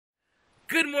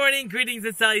Good morning, greetings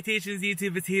and salutations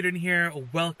YouTube, it's Hadrian here.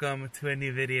 Welcome to a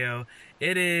new video.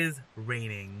 It is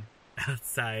raining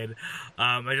outside.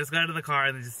 I just got out of the car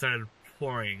and it just started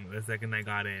pouring the second I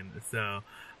got in. So,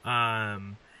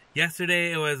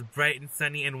 yesterday it was bright and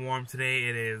sunny and warm. Today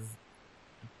it is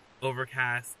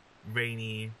overcast,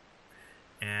 rainy,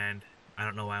 and I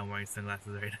don't know why I'm wearing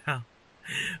sunglasses right now.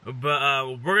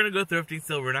 But we're gonna go thrifting,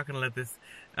 so we're not gonna let this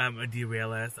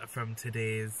derail us from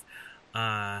today's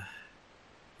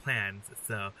plans.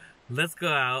 So let's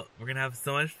go out. We're gonna have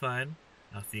so much fun.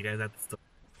 I'll see you guys at the store.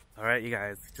 Alright, you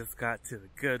guys, we just got to the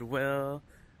Goodwill.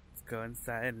 Let's go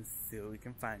inside and see what we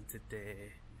can find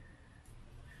today.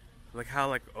 Look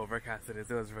how overcast it is.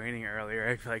 It was raining earlier.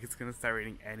 I feel like it's gonna start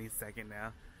raining any second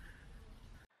now.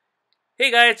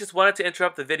 Hey guys, just wanted to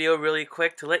interrupt the video really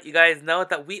quick to let you guys know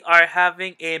that we are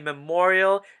having a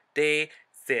Memorial Day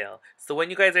sale. So when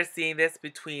you guys are seeing this,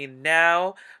 between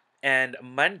now and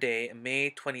Monday,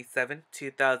 May 27th,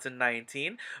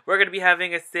 2019, we're going to be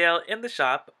having a sale in the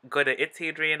shop. Go to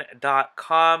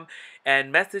itsHadrian.com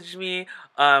and message me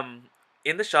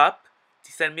in the shop.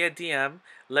 Send me a DM.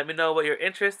 Let me know what you're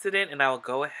interested in, and I'll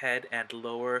go ahead and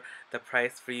lower the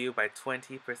price for you by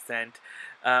 20%.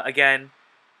 Again,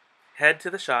 head to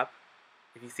the shop.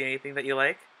 If you see anything that you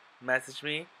like, message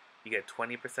me. You get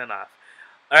 20% off.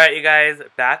 Alright, you guys,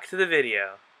 back to the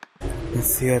video. Let's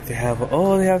see what they have.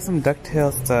 Oh, they have some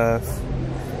ducktail stuff.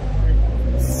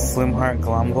 Slim Heart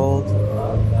Glom Gold.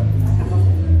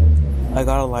 I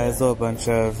got Eliza a bunch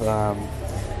of,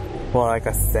 like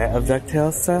a set of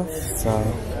ducktail stuff. So,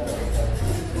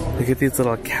 look at these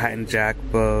little cat and jack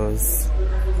bows.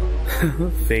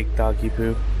 Fake doggy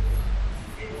poop.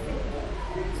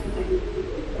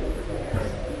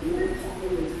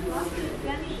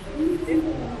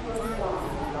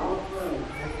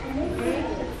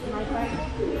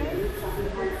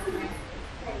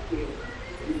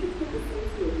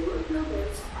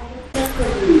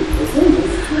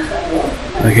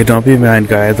 Okay, don't be mad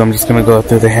guys, I'm just gonna go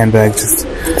through the handbag just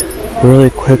really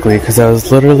quickly because I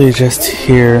was literally just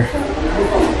here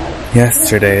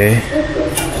yesterday.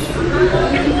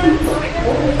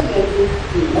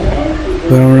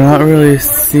 But I'm not really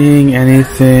seeing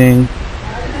anything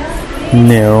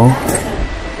new.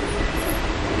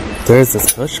 There's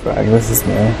this push bag, this is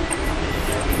new.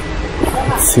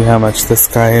 Let's see how much this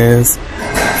guy is.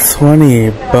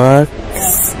 20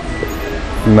 bucks?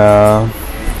 No.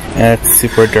 And it's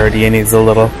super dirty and needs a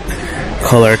little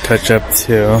color touch up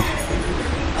too.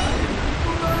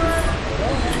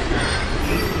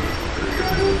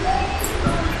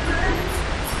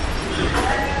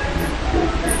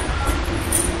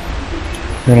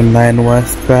 Got a 9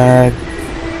 West bag.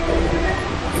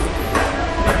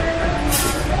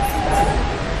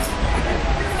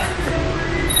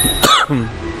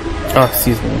 Oh,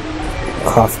 excuse me.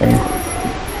 Coughing.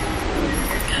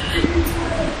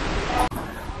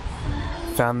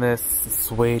 Found this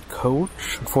suede coach.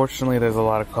 Unfortunately, there's a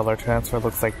lot of color transfer. It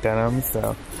looks like denim,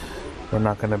 so we're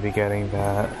not going to be getting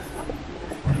that.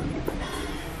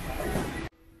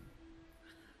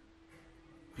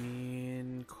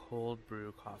 Bean cold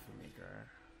brew coffee maker.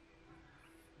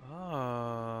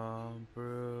 Oh,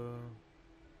 brew.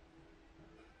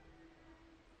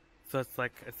 So it's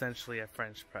like essentially a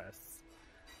French press,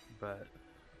 but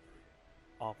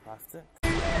all plastic.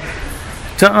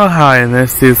 Don't know how I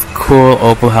missed these cool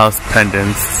Opal House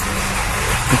pendants.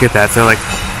 Look at that, they're like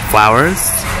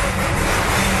flowers.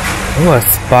 Ooh, a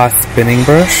spa spinning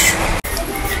brush.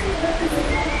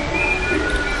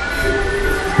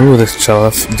 Ooh, this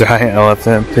giant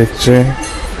elephant picture.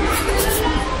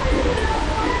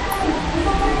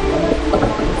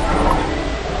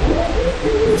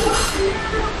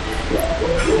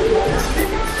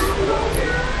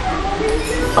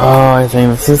 Oh, I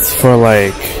think this is for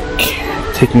like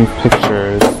taking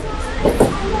pictures.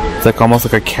 It's like almost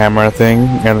like a camera thing,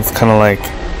 and it's kind of like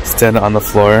standing on the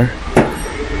floor,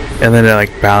 and then it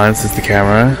like balances the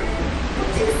camera.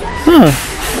 I'm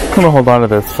gonna hold on to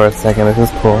this for a second. This is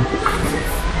cool.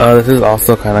 Oh, this is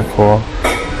also kind of cool.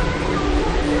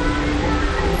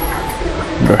 I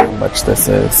wonder how much this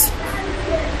is.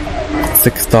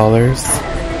 $6.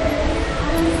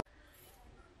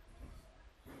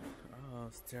 Oh,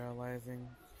 sterilizing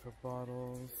for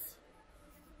bottles.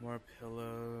 More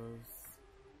pillows.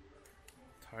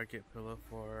 Target pillow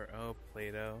for, oh,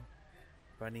 Play-Doh.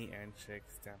 Bunny and chick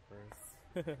stampers.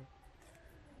 $3.99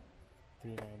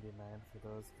 for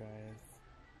those guys.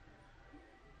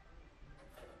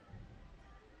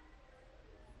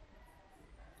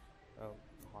 Oh,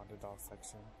 haunted doll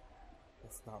section.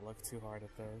 Let's not look too hard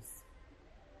at those.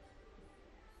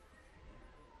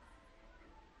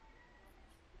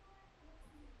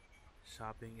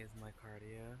 Shopping is my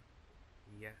cardio.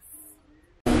 Yes.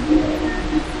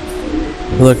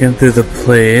 Looking through the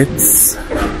plates.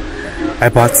 I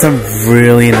bought some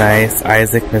really nice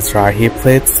Isaac Mizrahi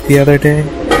plates the other day.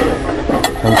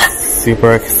 I'm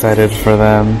super excited for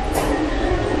them.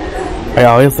 I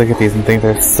always look at these and think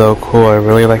they're so cool. I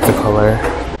really like the color.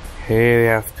 Hey, they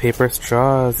have paper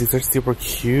straws. These are super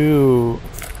cute.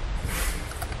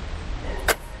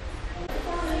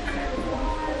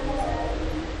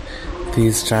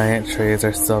 These giant trays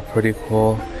are still pretty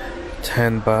cool.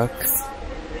 $10.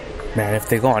 Man, if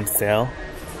they go on sale,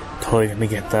 totally gonna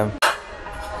get them.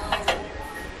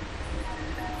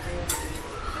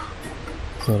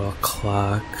 Little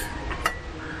clock.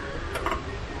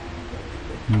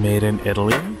 Made in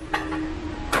Italy.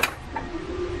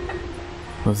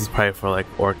 This is probably for like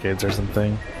orchids or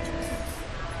something.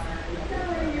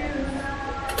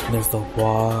 There's the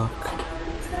walk.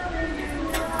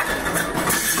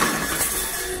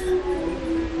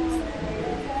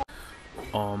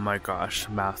 Oh my gosh,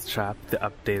 Mousetrap, the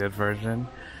updated version.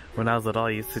 When I was little, I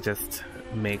used to just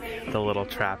make the little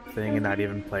trap thing and not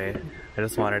even play. I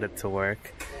just wanted it to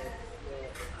work.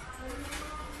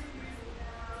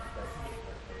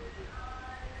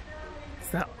 Is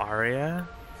that Arya?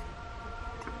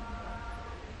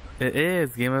 It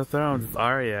is Game of Thrones. It's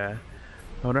Arya.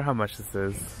 I wonder how much this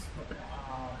is.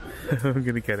 I'm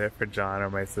gonna get it for John or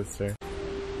my sister.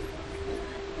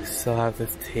 Still have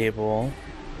this table.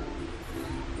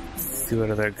 Let's see what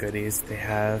other goodies they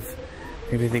have.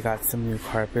 Maybe they got some new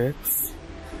carpets.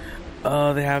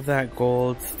 Oh, they have that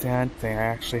gold stand thing. I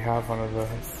actually have one of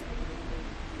those.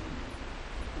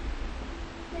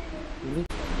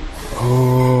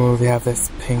 Oh, they have this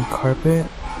pink carpet.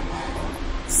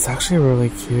 It's actually really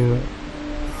cute.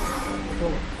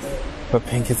 But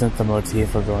pink isn't the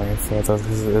motif we're going for. So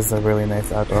this is a really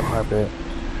nice outdoor carpet.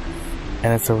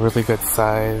 And it's a really good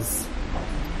size.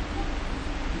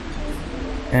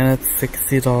 And it's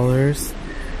 $60.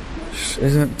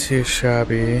 Isn't too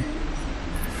shabby.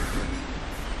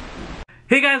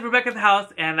 Hey guys, we're back at the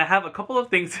house and I have a couple of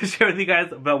things to share with you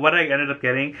guys about what I ended up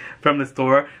getting from the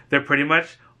store. They're pretty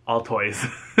much all toys.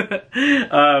 So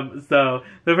the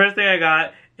first thing I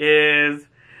got is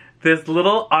this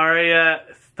little Arya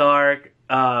Stark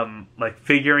like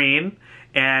figurine,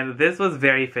 and this was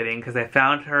very fitting because I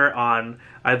found her on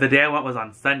the day I went was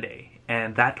on Sunday,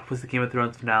 and that was the Game of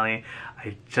Thrones finale.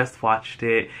 I just watched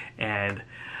it, and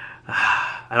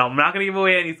I'm not gonna give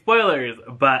away any spoilers,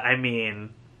 but I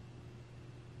mean,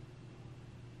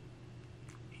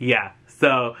 yeah.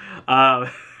 So,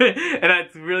 and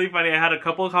it's really funny. I had a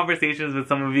couple of conversations with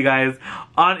some of you guys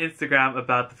on Instagram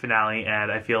about the finale,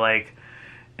 and I feel like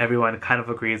everyone kind of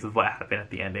agrees with what happened at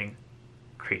the ending.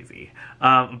 Crazy.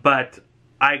 But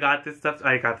I got this stuffed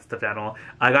animal.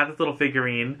 I got this little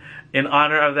figurine in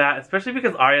honor of that, especially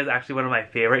because Arya is actually one of my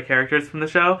favorite characters from the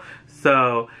show.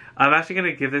 So I'm actually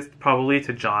gonna give this probably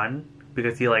to John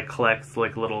because he like collects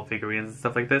like little figurines and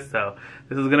stuff like this. So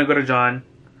this is gonna go to John.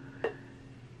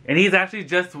 And he's actually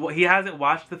he hasn't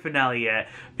watched the finale yet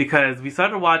because we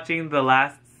started watching the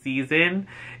last season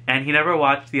and he never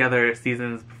watched the other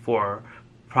seasons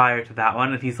prior to that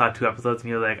one, and he saw 2 episodes and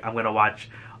he was like, I'm gonna watch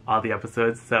all the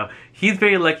episodes. So he's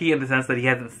very lucky in the sense that he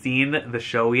hasn't seen the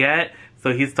show yet.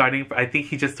 So he's starting, I think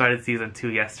he just started season 2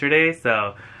 yesterday.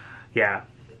 So yeah.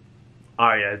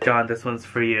 Arya, John, this one's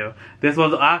for you. This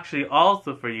one's actually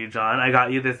also for you, John. I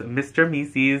got you this Mr.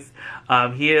 Mises.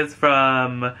 He is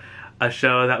from a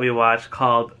show that we watched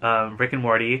called Rick and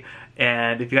Morty.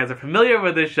 And if you guys are familiar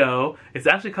with this show, it's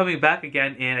actually coming back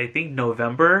again in, I think,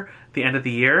 November, the end of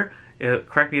the year.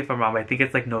 Correct me if I'm wrong, but I think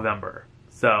it's like November.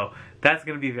 So that's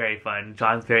going to be very fun.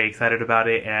 John's very excited about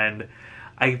it. And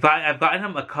I've gotten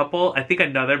him a couple, I think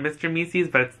another Mr. Mises,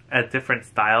 but it's a different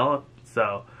style.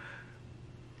 So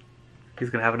he's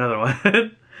going to have another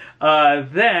one.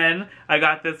 Then I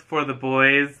got this for the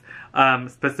boys,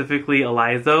 specifically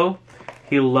Elizo.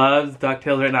 He loves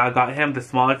DuckTales right now. I got him the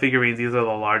smaller figurines. These are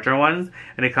the larger ones.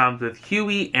 And it comes with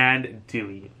Huey and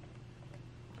Dewey.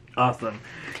 Awesome.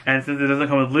 And since it doesn't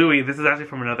come with Louie, this is actually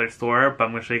from another store, but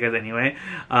I'm going to show you guys anyway.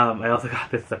 I also got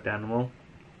this stuffed animal.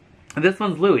 And this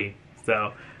one's Louie.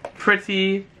 So,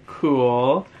 pretty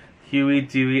cool. Huey,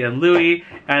 Dewey, and Louie.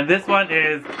 And this one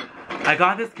is, I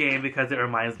got this game because it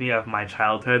reminds me of my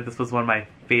childhood. This was one of my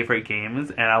favorite games,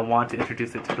 and I want to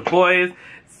introduce it to the boys.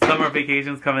 Summer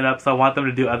vacation's coming up, so I want them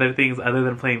to do other things other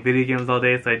than playing video games all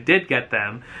day, so I did get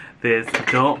them this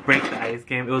Don't Break the Ice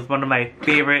game. It was one of my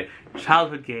favorite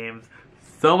childhood games.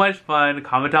 So much fun.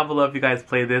 Comment down below if you guys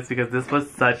played this because this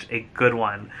was such a good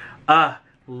one.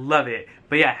 Love it.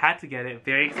 But yeah, I had to get it.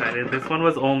 Very excited. This one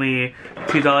was only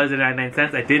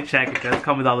 $2.99. I did check. It does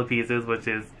come with all the pieces, which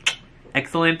is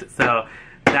excellent. So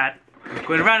that is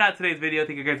going to round out today's video.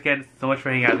 Thank you guys again so much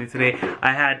for hanging out with me today.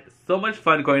 I had so much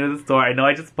fun going to the store. I know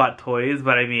I just bought toys,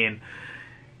 but I mean,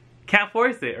 can't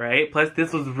force it, right? Plus,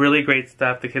 this was really great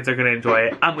stuff. The kids are going to enjoy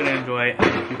it. I'm going to enjoy it. I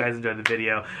hope you guys enjoyed the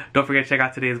video. Don't forget to check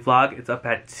out today's vlog. It's up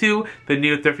at 2. The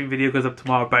new thrifting video goes up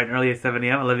tomorrow bright and early at 7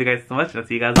 a.m. I love you guys so much, and I'll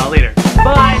see you guys all later.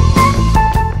 Bye!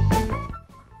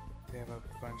 They have a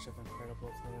bunch of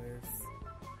incredible toys.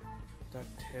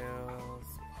 DuckTales,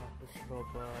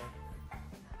 Poshmark,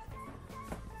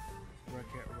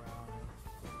 Wreck-It Ralph.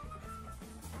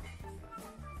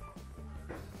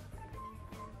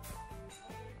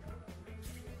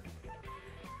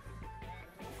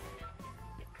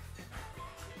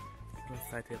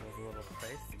 Side table is a little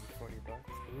pricey, $40.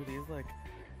 Ooh, these like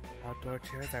outdoor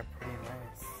chairs are pretty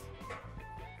nice.